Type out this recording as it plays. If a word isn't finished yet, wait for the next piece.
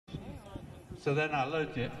So then I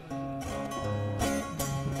looked at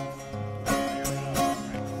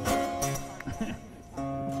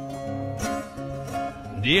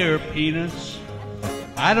Dear Penis,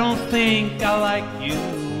 I don't think I like you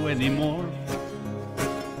anymore.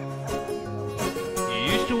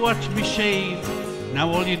 You used to watch me shave,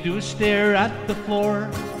 now all you do is stare at the floor.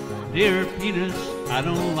 Dear Penis, I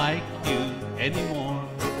don't like you anymore.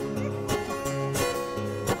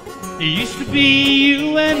 It used to be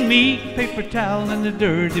you and me, paper towel and a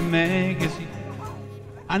dirty magazine.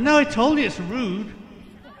 I know I told you it's rude.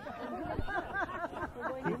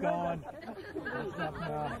 Keep going.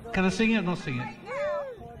 Can I sing it or not sing it?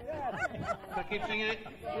 Can I keep singing it?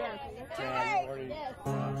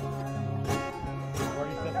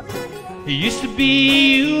 It used to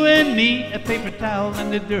be you and me, a paper towel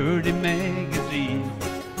and a dirty magazine.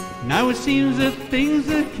 Now it seems that things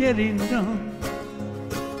are getting done.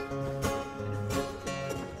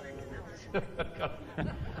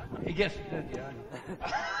 It gets.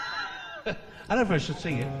 I don't know if I should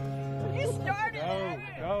sing it. You started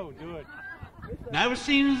it. Go, do it. Now it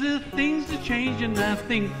seems that things are changing. I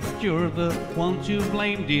think that you're the one to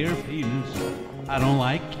blame, dear penis. I don't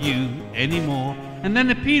like you anymore. And then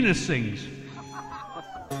the penis sings.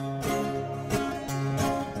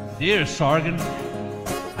 Dear Sargon,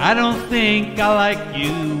 I don't think I like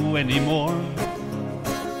you anymore.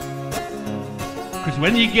 'Cause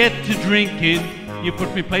when you get to drinking, you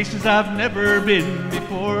put me places I've never been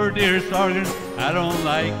before. Dear Sargon, I don't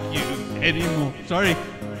like you anymore. Sorry.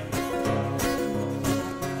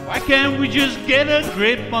 Why can't we just get a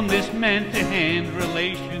grip on this man-to-hand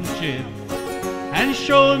relationship and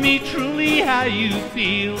show me truly how you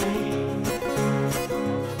feel?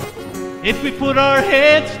 If we put our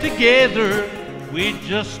heads together, we'd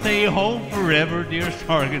just stay home forever. Dear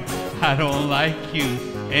Sargon, I don't like you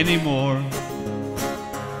anymore.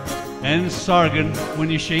 And Sargon, when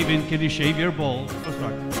you're shaving, can you shave your balls? Oh,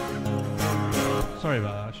 sorry. Sorry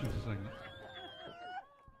about that. I shouldn't have said that.